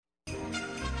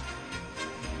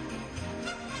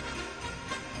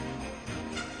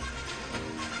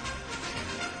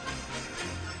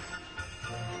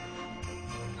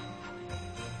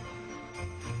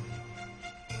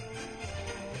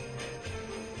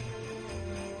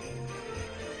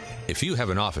If you have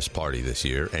an office party this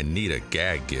year and need a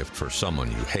gag gift for someone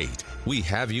you hate, we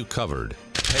have you covered.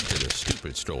 Head to the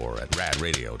stupid store at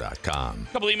radradio.com.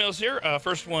 A couple emails here.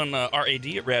 First one, RAD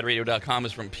at radradio.com,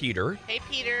 is from Peter. Hey,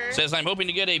 Peter. Says, I'm hoping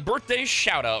to get a birthday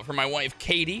shout-out for my wife,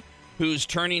 Katie, who's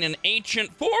turning an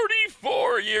ancient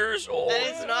 44 years old. That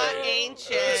is not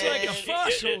ancient. It's like a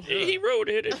fossil. He wrote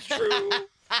it. It's true.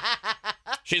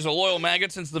 She's a loyal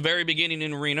maggot since the very beginning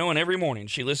in Reno, and every morning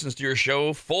she listens to your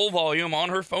show full volume on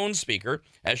her phone speaker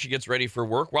as she gets ready for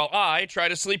work while I try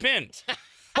to sleep in.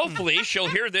 Hopefully, she'll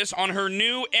hear this on her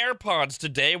new AirPods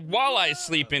today while I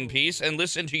sleep in peace and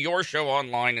listen to your show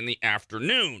online in the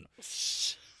afternoon.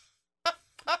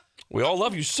 We all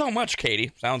love you so much,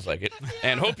 Katie. Sounds like it.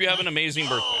 And hope you have an amazing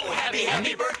birthday. Oh,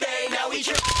 happy birthday. Now eat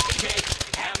your cake.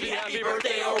 Happy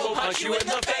birthday, or we'll punch you in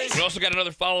the face. We also got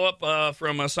another follow-up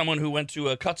from someone who went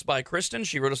to Cuts by Kristen.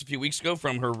 She wrote us a few weeks ago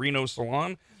from her Reno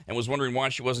salon and was wondering why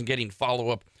she wasn't getting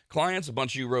follow-up clients. A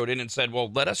bunch of you wrote in and said,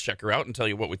 well, let us check her out and tell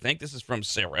you what we think. This is from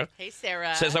Sarah. Hey,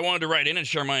 Sarah. Says, I wanted to write in and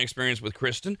share my experience with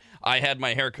Kristen. I had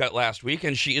my hair cut last week,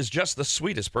 and she is just the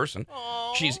sweetest person.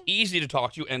 Aww. She's easy to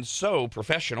talk to and so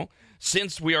professional.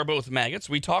 Since we are both maggots,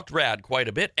 we talked RAD quite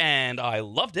a bit, and I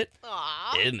loved it.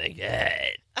 Aww. Oh, my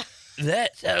God.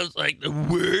 That sounds like the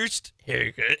worst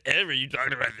haircut ever. You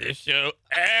talked about this show.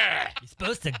 Ah. You're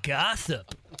supposed to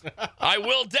gossip. I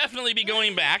will definitely be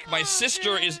going back. My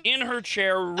sister is in her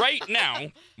chair right now.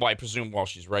 Well, I presume while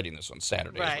she's writing this on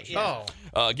Saturday. Right, yeah.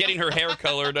 Getting her hair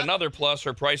colored. Another plus,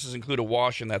 her prices include a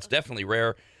wash, and that's definitely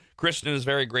rare. Kristen is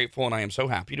very grateful, and I am so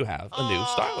happy to have a new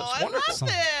stylist. Wonderful. I love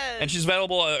it. And she's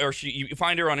available, you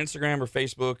find her on Instagram or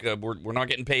Facebook. We're not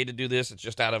getting paid to do this. It's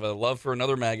just out of a love for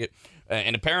another maggot.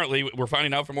 And apparently, we're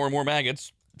finding out for more and more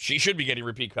maggots, she should be getting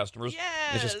repeat customers.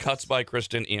 Yes. It's just Cuts by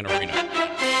Kristen in Arena.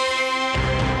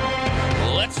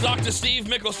 Let's talk to Steve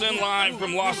Mikkelson live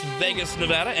from Las Vegas,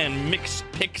 Nevada, and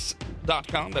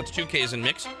mixpicks.com. That's 2 Ks in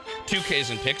mix, 2 Ks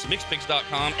in picks,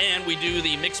 mixpicks.com. And we do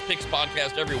the Mix Picks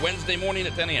podcast every Wednesday morning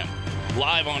at 10 a.m.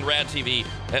 live on RAD TV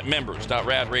at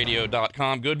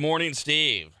members.radradio.com. Good morning,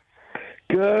 Steve.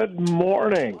 Good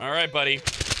morning. All right, buddy.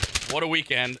 What a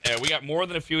weekend. We got more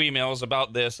than a few emails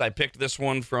about this. I picked this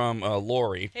one from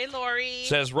Lori. Hey, Lori.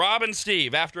 Says, Rob and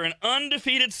Steve, after an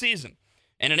undefeated season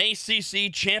and an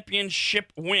ACC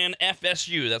championship win,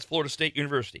 FSU, that's Florida State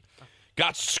University,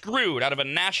 got screwed out of a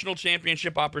national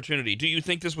championship opportunity. Do you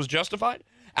think this was justified?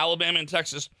 Alabama and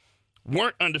Texas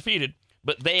weren't undefeated,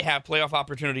 but they have playoff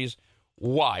opportunities.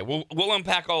 Why? We'll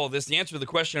unpack all of this. The answer to the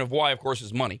question of why, of course,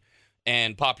 is money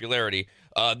and popularity.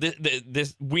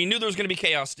 We knew there was going to be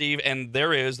chaos, Steve, and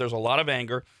there's a lot of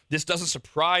anger. This doesn't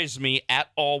surprise me at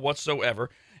all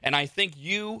whatsoever, and I think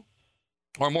you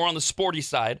are more on the sporty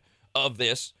side of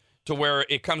this, to where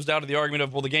it comes down to the argument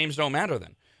of, well, the games don't matter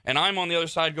then. And I'm on the other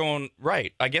side going,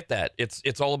 right, I get that.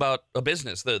 It's all about a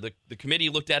business. The committee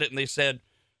looked at it and they said,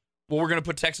 well, we're going to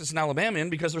put Texas and Alabama in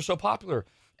because they're so popular.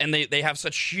 And they have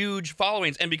such huge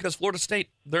followings. And because Florida State,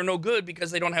 they're no good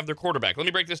because they don't have their quarterback. Let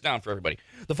me break this down for everybody.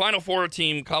 The Final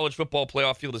Four-team college football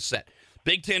playoff field is set.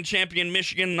 Big Ten champion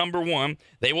Michigan, number 1.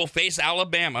 They will face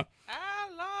Alabama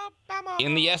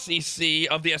in the SEC in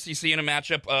a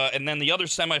matchup. And then the other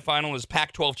semifinal is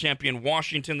Pac-12 champion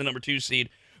Washington, the number 2 seed,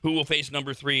 who will face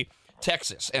number 3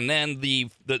 Texas. And then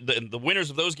the winners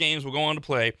of those games will go on to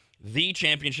play the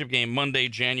championship game Monday,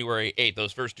 January 8th.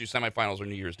 Those first 2 semifinals are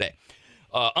New Year's Day.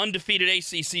 Undefeated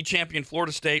ACC champion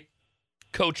Florida State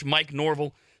coach Mike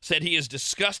Norvell said he is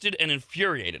disgusted and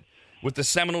infuriated with the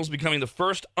Seminoles becoming the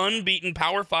first unbeaten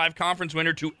Power 5 conference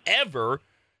winner to ever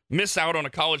miss out on a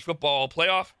college football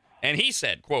playoff. And he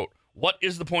said, quote, "What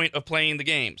is the point of playing the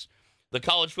games?" The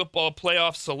College Football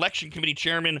Playoff Selection Committee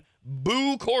Chairman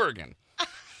Boo Corrigan.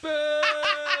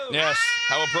 Yes,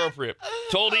 how appropriate.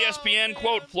 Told ESPN,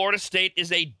 quote, "Florida State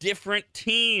is a different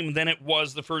team than it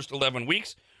was the first 11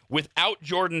 weeks. Without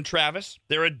Jordan Travis,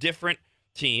 they're a different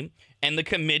team." And the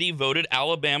committee voted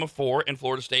Alabama 4 and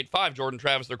Florida State 5. Jordan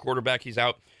Travis, their quarterback, he's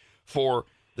out for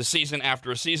the season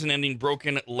after a season-ending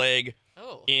broken leg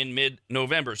in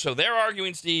mid-November. So they're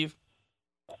arguing, Steve,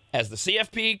 as the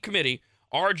CFP committee,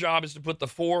 our job is to put the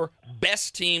 4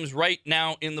 best teams right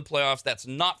now in the playoffs. That's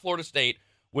not Florida State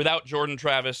without Jordan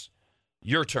Travis.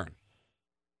 Your turn.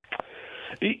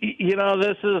 You know,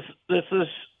 this is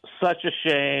such a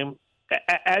shame.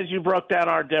 As you broke down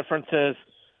our differences,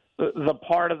 the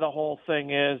part of the whole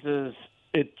thing is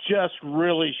it just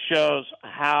really shows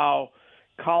how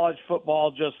college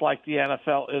football, just like the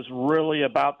NFL, is really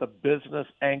about the business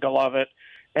angle of it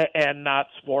and not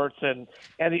sports. And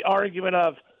the argument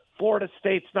of Florida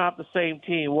State's not the same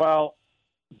team. Well,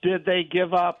 did they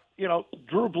give up? You know,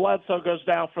 Drew Bledsoe goes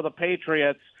down for the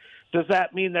Patriots. Does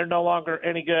that mean they're no longer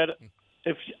any good?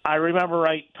 If I remember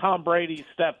right, Tom Brady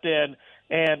stepped in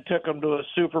and took them to a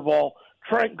Super Bowl.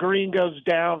 Trent Green goes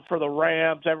down for the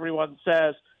Rams. Everyone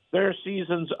says their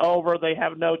season's over. They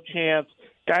have no chance.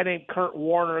 Guy named Kurt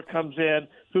Warner comes in,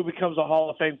 who becomes a Hall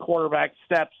of Fame quarterback,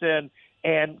 steps in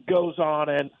and goes on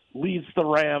and leads the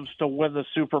Rams to win the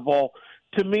Super Bowl.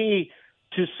 To me,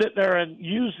 to sit there and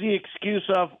use the excuse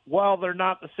of, well, they're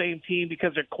not the same team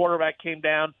because their quarterback came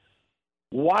down,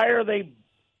 why are they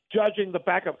judging the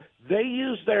backup? They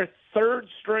used their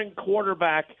third-string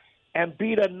quarterback and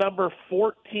beat a number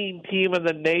 14 team in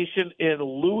the nation in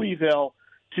Louisville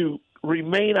to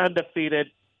remain undefeated.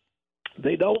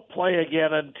 They don't play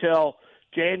again until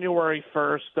January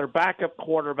 1st. Their backup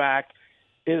quarterback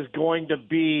is going to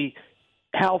be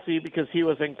healthy because he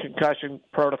was in concussion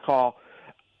protocol.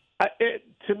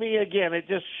 To me, again, it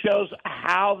just shows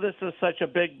how this is such a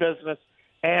big business.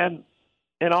 And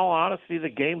in all honesty, the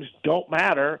games don't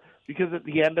matter because at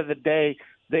the end of the day,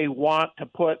 they want to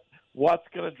put what's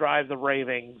going to drive the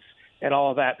ratings and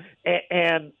all of that.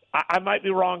 And I might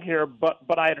be wrong here, but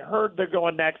I had heard they're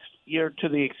going next year to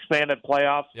the expanded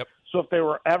playoffs. Yep. So if they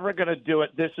were ever going to do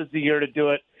it, this is the year to do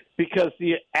it because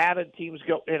the added teams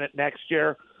go in it next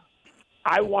year.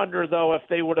 I wonder, though, if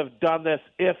they would have done this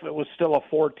if it was still a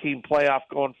 4-team playoff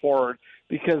going forward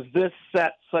because this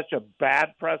set such a bad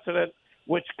precedent,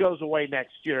 which goes away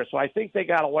next year. So I think they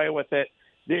got away with it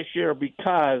this year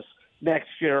because next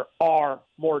year are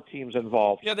more teams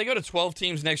involved. Yeah, they go to 12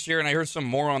 teams next year, and I heard some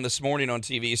moron this morning on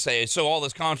TV say, so all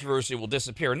this controversy will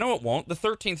disappear. No, it won't. The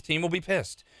 13th team will be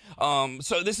pissed.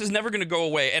 So this is never going to go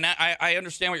away. And I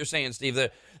understand what you're saying, Steve.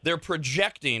 They're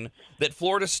projecting that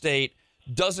Florida State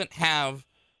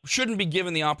shouldn't be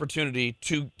given the opportunity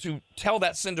to tell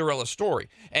that Cinderella story.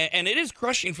 And it is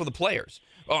crushing for the players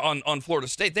on Florida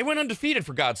State. They went undefeated,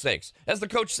 for God's sakes. As the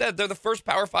coach said, they're the first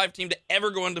Power 5 team to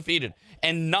ever go undefeated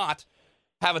and not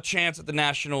have a chance at the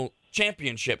national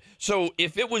championship. So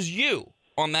if it was you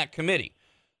on that committee,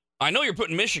 I know you're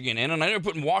putting Michigan in, and I know you're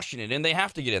putting Washington in. They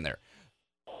have to get in there.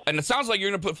 And it sounds like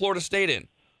you're going to put Florida State in.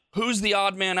 Who's the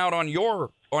odd man out on your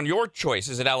choice?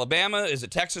 Is it Alabama? Is it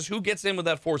Texas? Who gets in with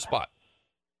that 4th spot?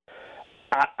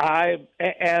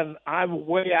 I'm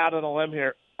way out on a limb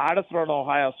here. I'd have thrown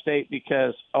Ohio State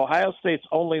because Ohio State's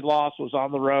only loss was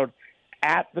on the road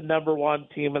at the number 1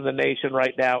 team in the nation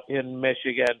right now in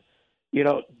Michigan. You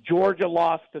know, Georgia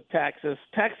lost to Texas.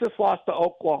 Texas lost to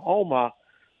Oklahoma,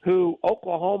 who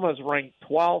Oklahoma's ranked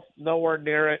 12th, nowhere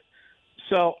near it.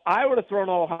 So I would have thrown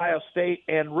Ohio State,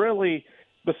 and really,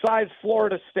 besides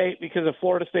Florida State, because if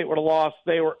Florida State would have lost,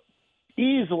 they were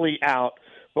easily out.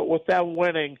 But with them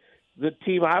winning, the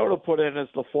team I would have put in as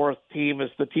the 4th team is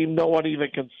the team no one even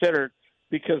considered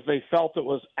because they felt it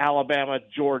was Alabama,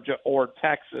 Georgia, or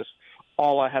Texas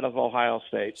all ahead of Ohio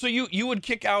State. So you would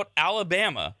kick out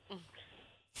Alabama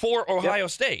for Ohio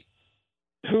State?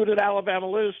 Who did Alabama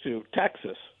lose to?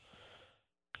 Texas.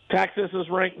 Texas is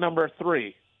ranked number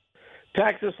 3.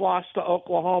 Texas lost to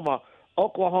Oklahoma.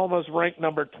 Oklahoma's ranked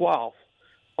number 12.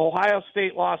 Ohio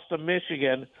State lost to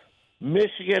Michigan.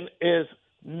 Michigan is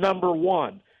number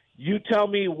 1. You tell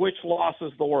me which loss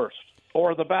is the worst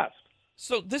or the best.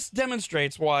 So this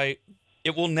demonstrates why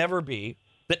it will never be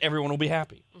that everyone will be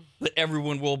happy, that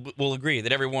everyone will agree,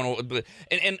 that everyone will.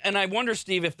 And I wonder,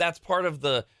 Steve, if that's part of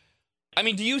the. I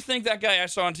mean, do you think that guy I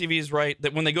saw on TV is right,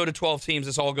 that when they go to 12 teams,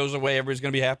 this all goes away, everybody's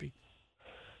going to be happy?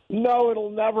 No,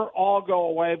 it'll never all go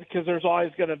away because there's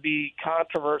always going to be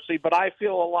controversy. But I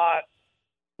feel a lot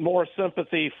more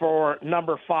sympathy for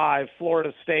number 5,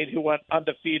 Florida State, who went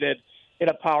undefeated in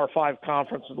a Power 5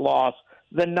 conference and lost,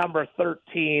 than number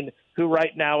 13, who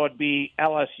right now would be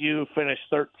LSU, finished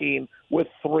 13 with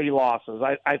 3 losses.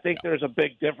 I think there's a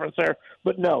big difference there.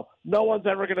 But no one's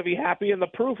ever going to be happy. And the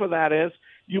proof of that is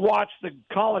you watch the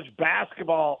college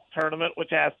basketball tournament, which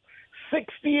has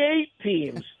 68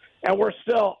 teams, and we're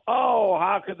still,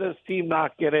 how could this team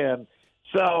not get in?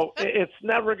 So it's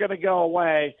never going to go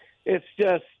away. It's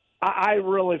just, I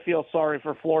really feel sorry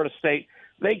for Florida State.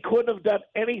 They couldn't have done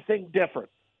anything different.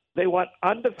 They went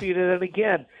undefeated. And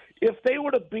again, if they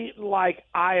would have beaten like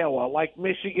Iowa, like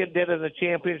Michigan did in the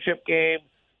championship game,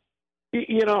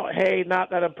 hey, not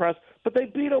that impressed. But they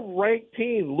beat a ranked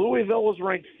team. Louisville was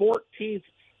ranked 14th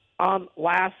on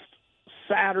last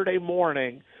Saturday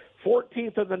morning,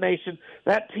 14th in the nation.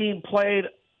 That team played,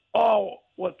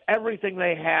 with everything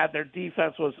they had. Their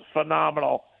defense was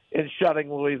phenomenal in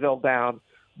shutting Louisville down.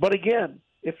 But again,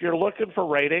 if you're looking for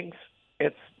ratings,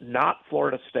 it's not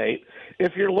Florida State.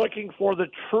 If you're looking for the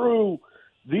true,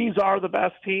 these are the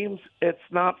best teams, it's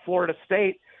not Florida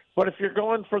State. But if you're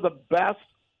going for the best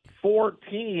 4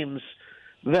 teams,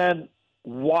 then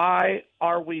why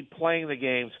are we playing the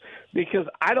games? Because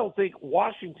I don't think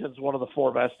Washington's one of the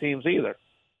 4 best teams either.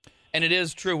 And it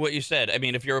is true what you said. I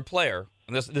mean, if you're a player,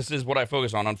 and this is what I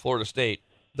focus on Florida State,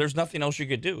 there's nothing else you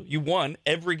could do. You won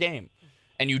every game,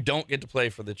 and you don't get to play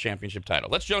for the championship title.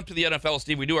 Let's jump to the NFL,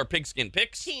 Steve. We do our pigskin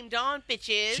picks. Team Dawn,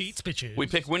 bitches. Cheats, bitches. We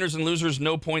pick winners and losers,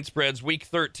 no point spreads. Week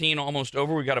 13 almost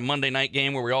over. We got a Monday night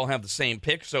game where we all have the same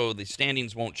pick, so the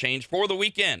standings won't change for the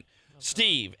weekend.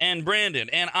 Steve and Brandon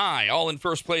and I all in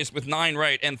first place with 9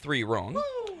 right and 3 wrong. Woo!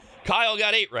 Kyle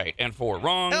got 8 right and 4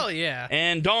 wrong. Hell yeah.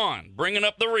 And Dawn, bringing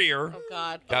up the rear, Oh,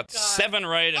 God. got 7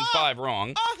 right and 5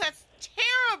 wrong. Oh, that's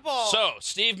terrible. So,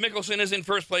 Steve Mikkelson is in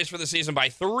first place for the season by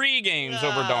 3 games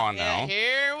over Dawn now.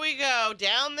 Here we go,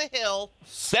 down the hill.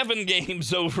 7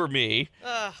 games over me.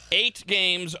 8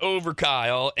 games over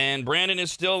Kyle. And Brandon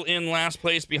is still in last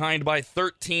place behind by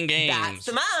 13 games. That's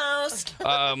the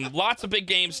most. Lots of big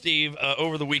games, Steve,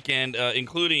 over the weekend,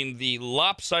 including the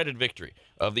lopsided victory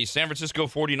of the San Francisco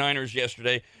 49ers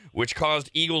yesterday, which caused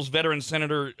Eagles veteran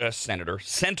center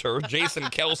Jason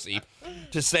Kelsey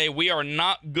to say, we are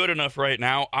not good enough right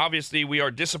now. Obviously, we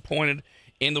are disappointed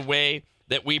in the way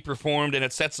that we performed, and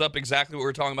it sets up exactly what we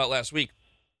were talking about last week.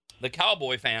 The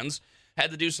Cowboy fans had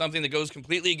to do something that goes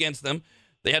completely against them.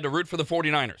 They had to root for the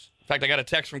 49ers. In fact, I got a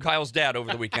text from Kyle's dad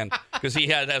over the weekend because he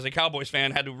had, as a Cowboys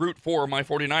fan, had to root for my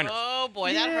 49ers. Oh,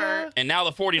 boy, that hurt. And now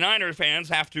the 49ers fans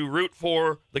have to root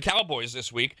for the Cowboys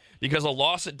this week because a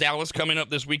loss at Dallas coming up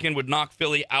this weekend would knock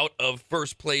Philly out of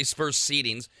first place, first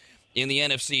seedings in the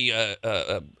NFC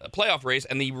playoff race.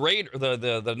 And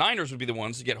the Niners would be the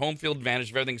ones to get home field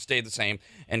advantage if everything stayed the same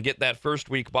and get that first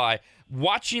week bye.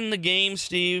 Watching the game,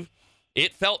 Steve,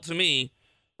 it felt to me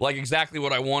like exactly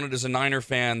what I wanted as a Niner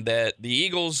fan, that the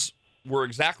Eagles were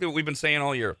exactly what we've been saying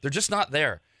all year. They're just not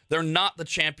there. They're not the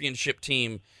championship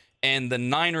team, and the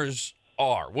Niners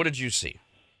are. What did you see?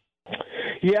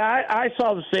 Yeah, I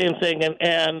saw the same thing,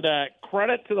 and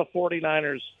credit to the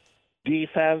 49ers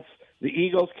defense. The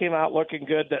Eagles came out looking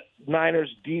good. The Niners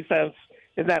defense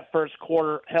in that first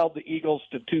quarter held the Eagles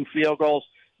to 2 field goals.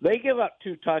 They give up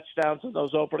 2 touchdowns in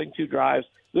those opening 2 drives.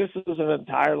 This is an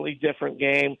entirely different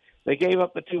game. They gave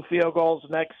up the 2 field goals.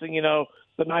 Next thing you know,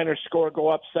 the Niners go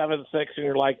up 7-6, and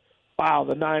you're like, wow,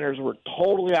 the Niners were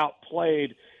totally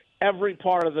outplayed every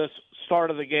part of this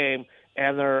start of the game,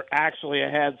 and they're actually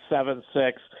ahead 7-6.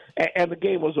 And the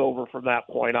game was over from that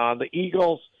point on. The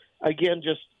Eagles, again,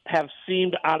 just have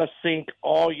seemed out of sync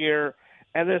all year.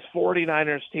 And this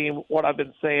 49ers team, what I've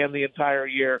been saying the entire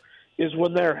year, is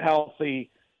when they're healthy,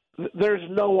 there's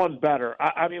no one better.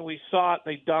 I mean, we saw it.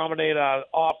 They dominated on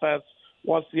offense.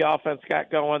 Once the offense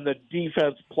got going, the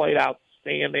defense played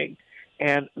outstanding.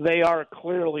 And they are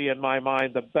clearly, in my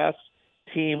mind, the best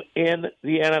team in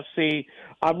the NFC.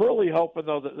 I'm really hoping,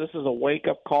 though, that this is a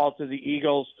wake-up call to the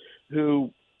Eagles,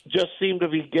 who just seem to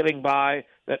be getting by,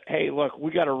 that, hey, look,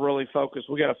 we got to really focus.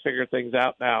 We got to figure things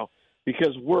out now,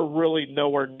 because we're really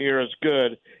nowhere near as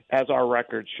good as our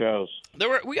record shows.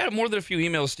 We got more than a few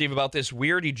emails, Steve, about this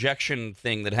weird ejection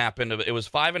thing that happened. It was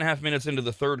 5.5 minutes into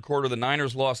the third quarter. The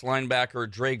Niners lost linebacker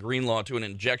Dre Greenlaw to an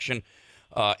injection,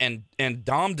 and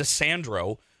Dom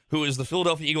DeSandro, who is the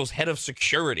Philadelphia Eagles head of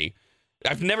security.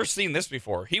 I've never seen this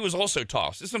before. He was also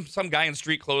tossed. This is some guy in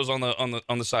street clothes on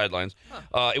the sidelines.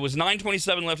 It was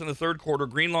 9:27 left in the third quarter.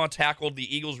 Greenlaw tackled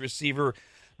the Eagles receiver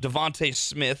Devontae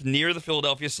Smith near the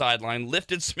Philadelphia sideline,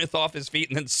 lifted Smith off his feet,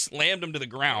 and then slammed him to the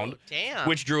ground,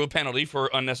 which drew a penalty for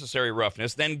unnecessary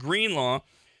roughness. Then Greenlaw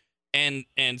and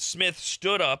Smith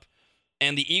stood up,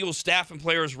 and the Eagles staff and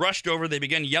players rushed over. They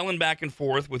began yelling back and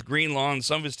forth with Greenlaw and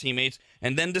some of his teammates,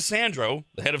 and then DeSandro,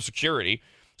 the head of security,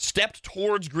 stepped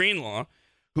towards Greenlaw,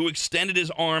 who extended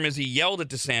his arm as he yelled at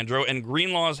DeSandro, and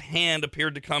Greenlaw's hand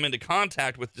appeared to come into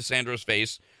contact with DeSandro's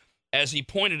face as he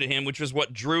pointed at him, which was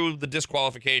what drew the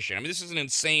disqualification. I mean, this is an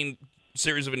insane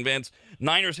series of events.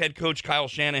 Niners head coach Kyle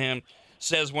Shanahan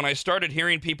says, when I started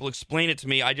hearing people explain it to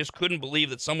me, I just couldn't believe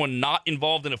that someone not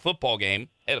involved in a football game,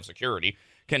 head of security,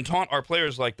 can taunt our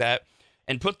players like that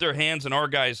and put their hands in our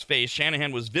guy's face.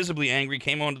 Shanahan was visibly angry,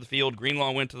 came onto the field.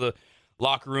 Greenlaw went to the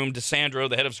locker room. DeSandro,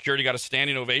 the head of security, got a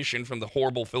standing ovation from the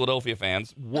horrible Philadelphia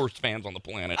fans, worst fans on the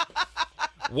planet.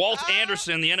 Walt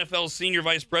Anderson, the NFL's senior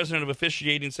vice president of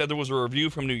officiating, said there was a review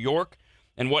from New York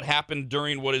and what happened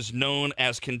during what is known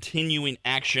as continuing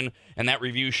action, and that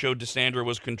review showed DeSandro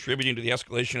was contributing to the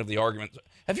escalation of the argument.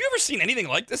 Have you ever seen anything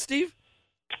like this, Steve?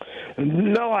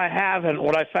 No, I haven't.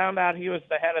 When I found out he was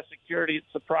the head of security, it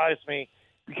surprised me,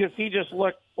 because he just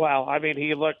looked,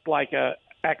 he looked like a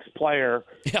ex-player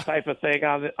type of thing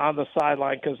on the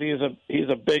sideline, because he's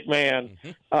a big man.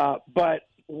 But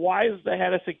why is the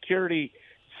head of security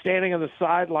standing on the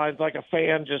sidelines like a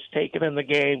fan just taking in the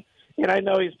game. And I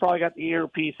know he's probably got the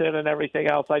earpiece in and everything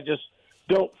else. I just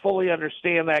don't fully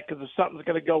understand that because if something's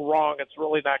going to go wrong, it's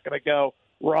really not going to go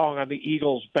wrong on the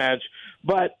Eagles bench.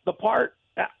 But the part,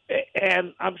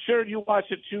 and I'm sure you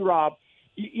watched it too, Rob,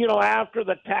 after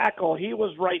the tackle, he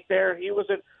was right there. He was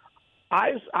in.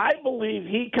 I believe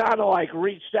he kind of like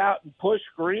reached out and pushed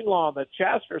Greenlaw on the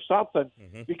chest or something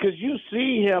because you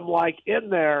see him like in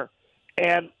there,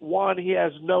 and one, he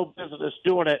has no business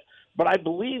doing it. But I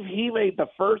believe he made the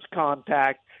first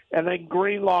contact, and then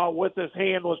Greenlaw with his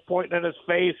hand was pointing in his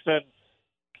face. And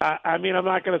I'm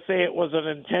not going to say it was an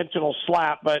intentional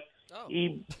slap, but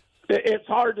it's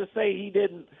hard to say he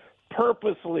didn't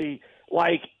purposely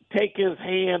like take his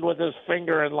hand with his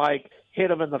finger and like hit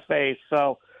him in the face.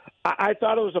 So I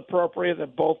thought it was appropriate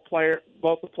that both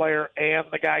the player and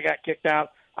the guy got kicked out.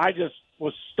 I just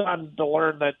was stunned to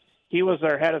learn that he was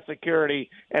their head of security,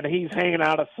 and he's hanging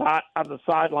out on the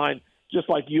sideline just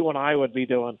like you and I would be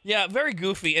doing. Yeah, very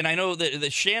goofy. And I know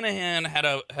that Shanahan had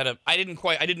a. I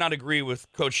did not agree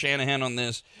with Coach Shanahan on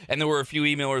this, and there were a few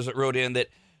emailers that wrote in that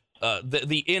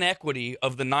the inequity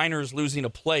of the Niners losing a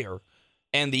player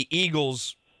and the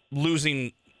Eagles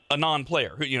losing a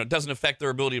non-player who doesn't affect their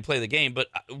ability to play the game. But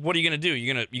what are you going to do?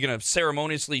 You're going to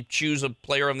ceremoniously choose a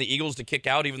player on the Eagles to kick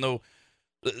out, even though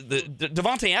the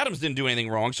Devontae Adams didn't do anything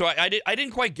wrong. So I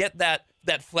didn't quite get that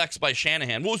flex by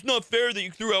Shanahan. Well, it's not fair that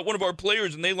you threw out one of our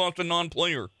players and they lost a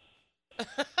non-player.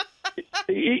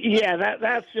 Yeah,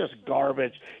 that's just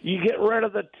garbage. You get rid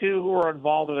of the two who are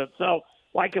involved in it. So,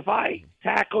 like if I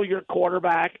tackle your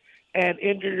quarterback and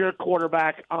injure your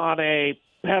quarterback on a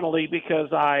penalty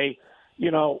because I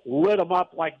lit him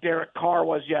up like Derek Carr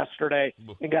was yesterday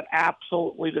and got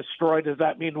absolutely destroyed, does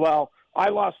that mean, well, I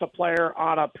lost a player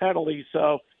on a penalty,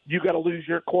 so you got to lose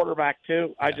your quarterback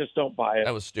too? I just don't buy it.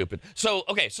 That was stupid. So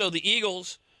the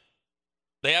Eagles,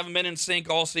 they haven't been in sync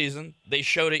all season. They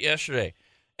showed it yesterday.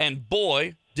 And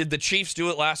boy, did the Chiefs do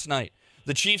it last night.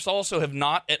 The Chiefs also have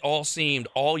not at all seemed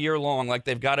all year long like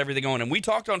they've got everything going. And we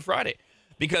talked on Friday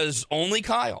because only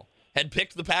Kyle had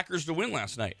picked the Packers to win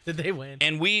last night. Did they win?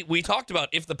 And we talked about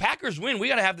if the Packers win, we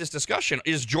got to have this discussion.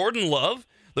 Is Jordan Love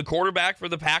the quarterback for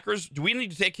the Packers? Do we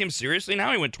need to take him seriously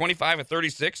now? He went 25 of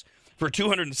 36 for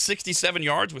 267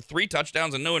 yards with 3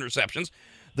 touchdowns and no interceptions.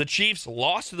 The Chiefs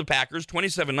lost to the Packers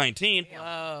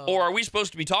 27-19. Or are we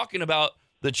supposed to be talking about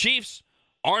the Chiefs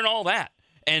aren't all that?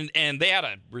 And they had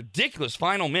a ridiculous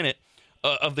final minute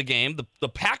of the game. The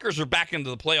Packers are back into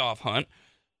the playoff hunt.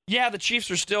 Yeah, the Chiefs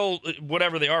are still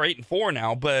whatever they are, 8-4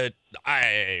 now. But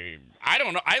I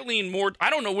don't know. I lean more. I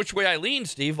don't know which way I lean,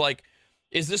 Steve. Like,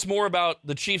 is this more about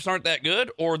the Chiefs aren't that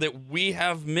good, or that we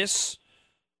have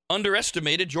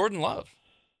underestimated Jordan Love?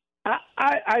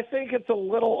 I think it's a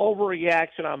little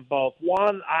overreaction on both.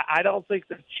 One, I don't think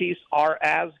the Chiefs are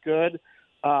as good.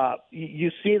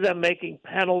 You see them making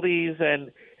penalties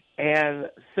and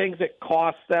things that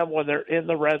cost them when they're in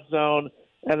the red zone,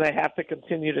 and they have to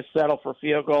continue to settle for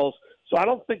field goals. So I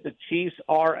don't think the Chiefs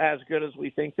are as good as we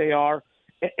think they are.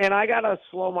 And I got to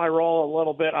slow my roll a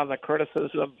little bit on the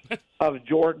criticism of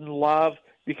Jordan Love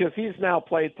because he's now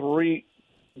played 3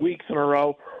 weeks in a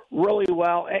row really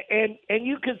well. And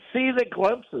you can see the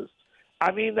glimpses.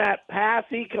 I mean, that pass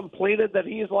he completed that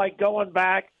he's like going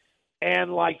back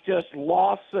and like just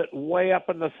lost it way up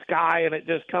in the sky and it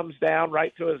just comes down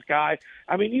right to his guy.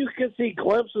 I mean, you can see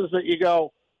glimpses that you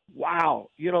go,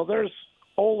 wow, there's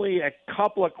only a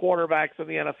couple of quarterbacks in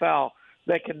the NFL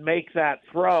that can make that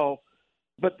throw.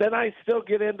 But then I still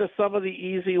get into some of the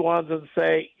easy ones and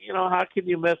say, how can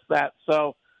you miss that?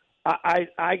 So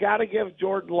I got to give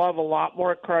Jordan Love a lot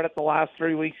more credit the last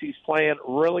 3 weeks. He's playing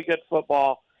really good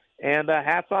football. And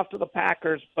hats off to the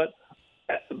Packers. But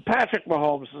Patrick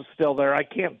Mahomes is still there. I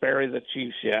can't bury the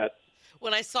Chiefs yet.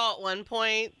 When I saw at one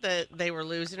point that they were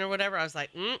losing or whatever, I was like,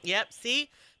 yep, see?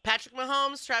 Patrick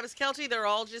Mahomes, Travis Kelce, they're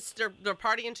all just they're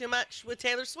partying too much with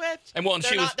Taylor Swift. And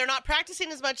they're not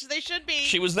practicing as much as they should be.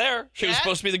 She was there. She was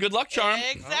supposed to be the good luck charm.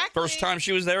 Exactly. First time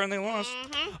she was there and they lost.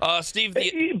 Steve,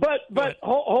 but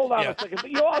hold on a second. But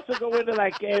you also go into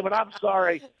that game, and I'm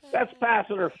sorry, that's pass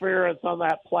interference on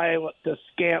that play to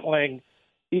Scantling.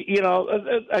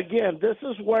 Again, this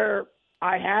is where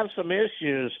I have some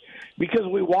issues because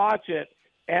we watch it,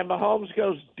 and Mahomes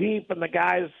goes deep, and the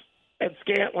guys at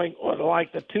Scantling on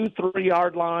like the 2-3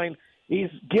 yard line. He's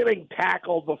getting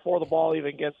tackled before the ball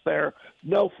even gets there.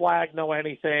 No flag, no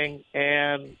anything,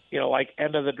 and like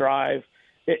end of the drive.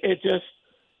 It just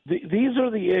these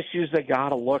are the issues they got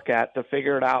to look at to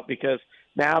figure it out because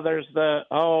now there's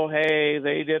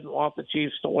they didn't want the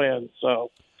Chiefs to win. So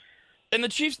And the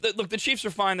Chiefs, look, the Chiefs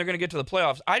are fine. They're going to get to the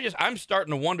playoffs. I'm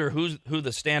starting to wonder who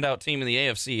the standout team in the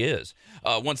AFC is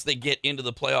once they get into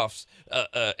the playoffs,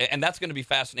 and that's going to be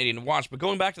fascinating to watch. But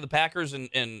going back to the Packers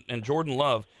and Jordan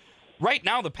Love, right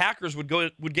now the Packers would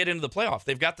get into the playoff.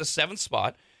 They've got the 7th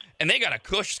spot, and they got a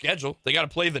cush schedule. They got to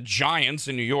play the Giants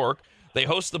in New York. They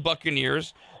host the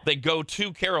Buccaneers. They go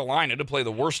to Carolina to play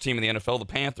the worst team in the NFL, the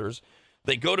Panthers.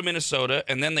 They go to Minnesota,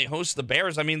 and then they host the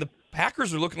Bears. I mean, the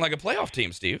Packers are looking like a playoff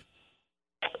team, Steve.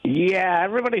 Yeah,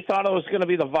 everybody thought it was going to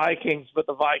be the Vikings, but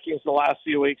the Vikings the last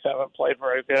few weeks haven't played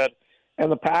very good.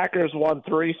 And the Packers won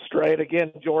 3 straight.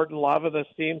 Again, Jordan Love and this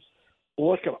team's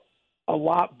looking a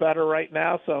lot better right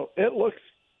now. So it looks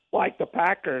like the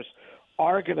Packers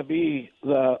are going to be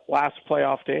the last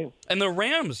playoff team. And the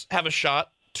Rams have a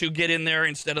shot to get in there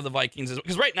instead of the Vikings.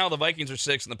 Because right now the Vikings are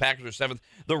 6th and the Packers are 7th.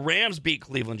 The Rams beat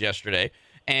Cleveland yesterday,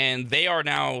 and they are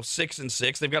now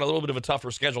 6-6. They've got a little bit of a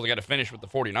tougher schedule. They got to finish with the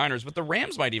 49ers, but the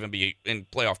Rams might even be in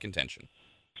playoff contention.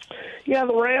 Yeah,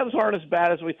 the Rams aren't as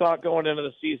bad as we thought going into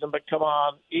the season, but come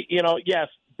on. Yes,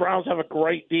 Browns have a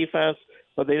great defense,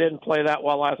 but they didn't play that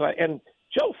well last night. And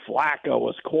Joe Flacco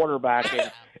was quarterbacking.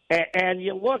 And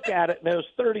you look at it, and it was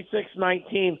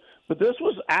 36-19, but this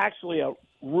was actually a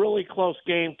really close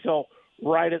game till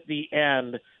right at the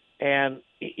end. And,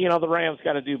 the Rams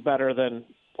got to do better than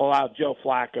allow Joe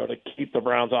Flacco to keep the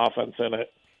Browns offense in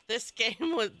it. This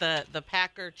game was the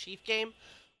Packer-Chief game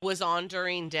was on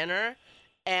during dinner,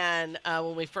 and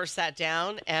when we first sat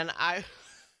down, and I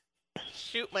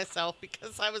shoot myself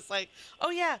because I was like,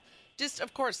 oh, yeah, just,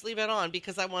 of course, leave it on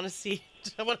because I want to see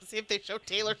if they show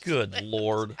Taylor Swift. Good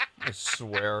Lord. I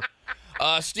swear.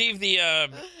 Steve,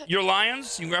 your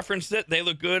Lions, you referenced it. They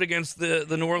look good against the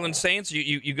New Orleans Saints.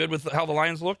 You good with how the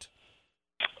Lions looked?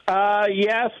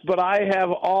 Yes, but I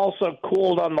have also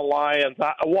cooled on the Lions.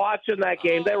 Watching that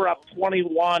game, they were up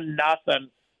 21-0,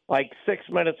 like 6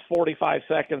 minutes, 45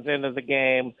 seconds into the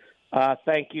game.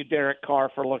 Thank you, Derek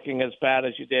Carr, for looking as bad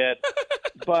as you did.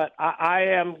 But I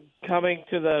am coming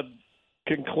to the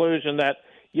conclusion that,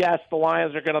 yes, the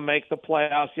Lions are going to make the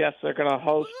playoffs. Yes, they're going to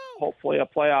host, hopefully, a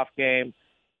playoff game.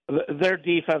 Their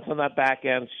defense on that back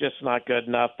end is just not good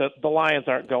enough. The Lions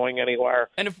aren't going anywhere.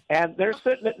 And they're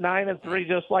sitting at 9-3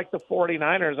 just like the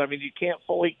 49ers. I mean, you can't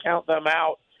fully count them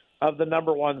out of the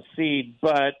number 1 seed,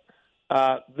 but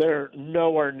they're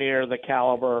nowhere near the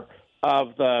caliber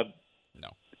of the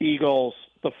Eagles,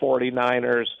 the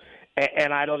 49ers,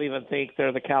 and I don't even think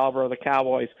they're the caliber of the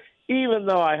Cowboys, even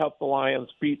though I hope the Lions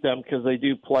beat them because they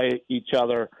do play each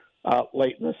other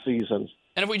late in the season.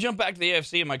 And if we jump back to the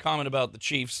AFC and my comment about the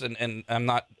Chiefs, and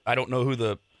I don't know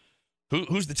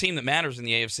who's the team that matters in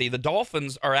the AFC. The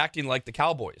Dolphins are acting like the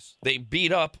Cowboys. They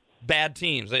beat up bad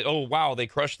teams. They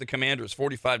crushed the Commanders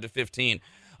 45-15.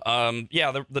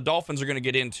 The Dolphins are going to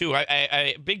get in too.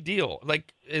 Big deal.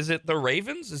 Like, is it the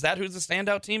Ravens? Is that who the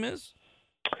standout team is?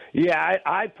 Yeah,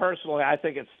 I personally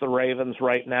think it's the Ravens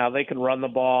right now. They can run the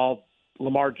ball.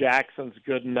 Lamar Jackson's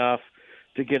good enough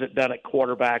to get it done at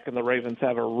quarterback, and the Ravens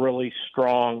have a really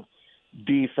strong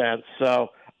defense.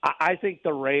 So I think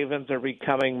the Ravens are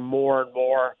becoming more and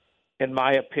more, in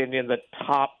my opinion, the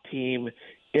top team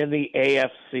in the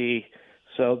AFC.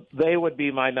 So they would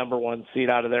be my number 1 seed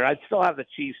out of there. I'd still have the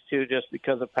Chiefs, too, just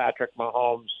because of Patrick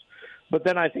Mahomes. But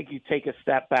then I think you take a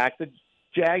step back. The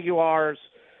Jaguars,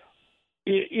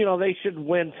 they should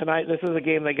win tonight. This is a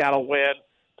game they got to win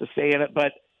to stay in it.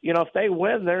 But, if they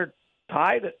win, they're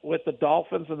tied with the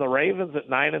Dolphins and the Ravens at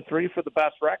 9-3 for the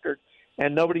best record,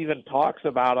 and nobody even talks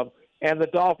about them. And the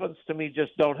Dolphins, to me,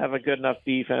 just don't have a good enough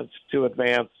defense to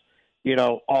advance,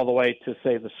 all the way to,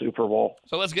 say, the Super Bowl.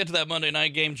 So let's get to that Monday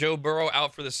night game. Joe Burrow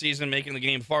out for the season, making the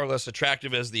game far less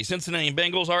attractive as the Cincinnati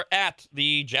Bengals are at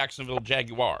the Jacksonville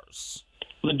Jaguars.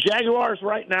 The Jaguars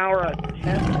right now are a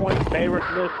 10-point favorite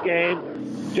in this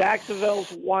game.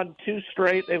 Jacksonville's won 2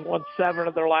 straight. They've won 7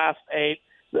 of their last 8.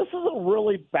 This is a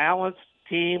really balanced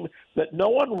team that no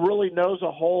one really knows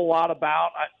a whole lot about.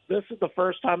 This is the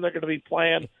first time they're going to be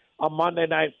playing on Monday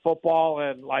Night Football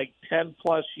in like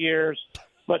 10-plus years.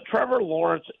 But Trevor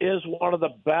Lawrence is one of the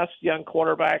best young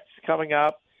quarterbacks coming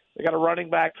up. They got a running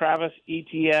back, Travis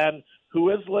Etienne, who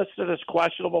is listed as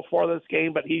questionable for this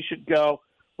game, but he should go.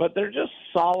 But they're just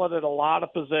solid at a lot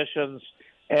of positions,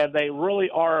 and they really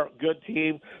are a good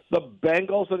team. The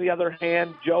Bengals, on the other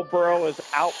hand, Joe Burrow is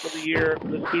out for the year.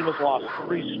 This team has lost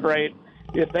 3 straight.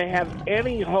 If they have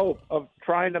any hope of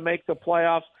trying to make the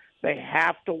playoffs, they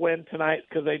have to win tonight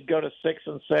because they'd go to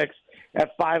 6-6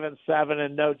 at 5-7,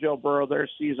 and no Joe Burrow, their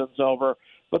season's over.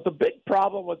 But the big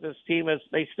problem with this team is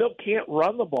they still can't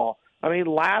run the ball. I mean,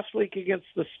 last week against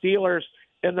the Steelers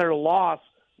in their loss,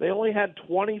 they only had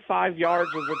 25 yards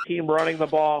as a team running the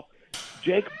ball.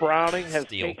 Jake Browning has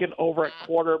Steal. taken over at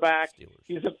quarterback. Steelers.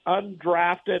 He's an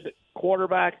undrafted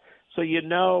quarterback, so you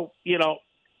know,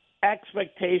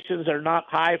 expectations are not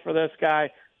high for this guy.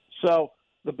 So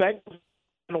the Bengals find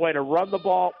a way to run the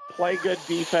ball, play good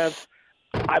defense.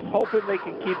 I'm hoping they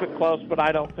can keep it close, but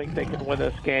I don't think they can win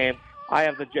this game. I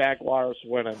have the Jaguars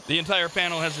winning. The entire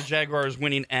panel has the Jaguars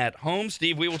winning at home.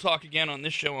 Steve, we will talk again on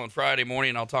this show on Friday morning,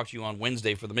 and I'll talk to you on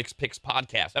Wednesday for the Mixed Picks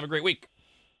podcast. Have a great week.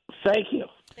 Thank you.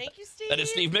 Thank you, Steve. That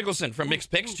is Steve Mikkelson from Mixed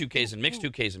Picks, 2Ks and Mix,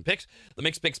 2Ks and Picks. The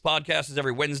Mixed Picks podcast is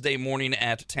every Wednesday morning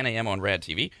at 10 a.m. on RAD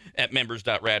TV at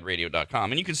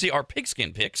members.radradio.com. And you can see our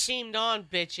pigskin picks Teamed on,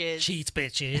 bitches. Cheats,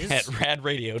 bitches. at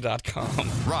radradio.com.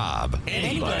 Rob,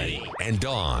 Anybody. and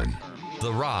Dawn.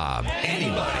 The Rob,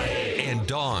 Anybody, and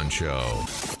Dawn Show.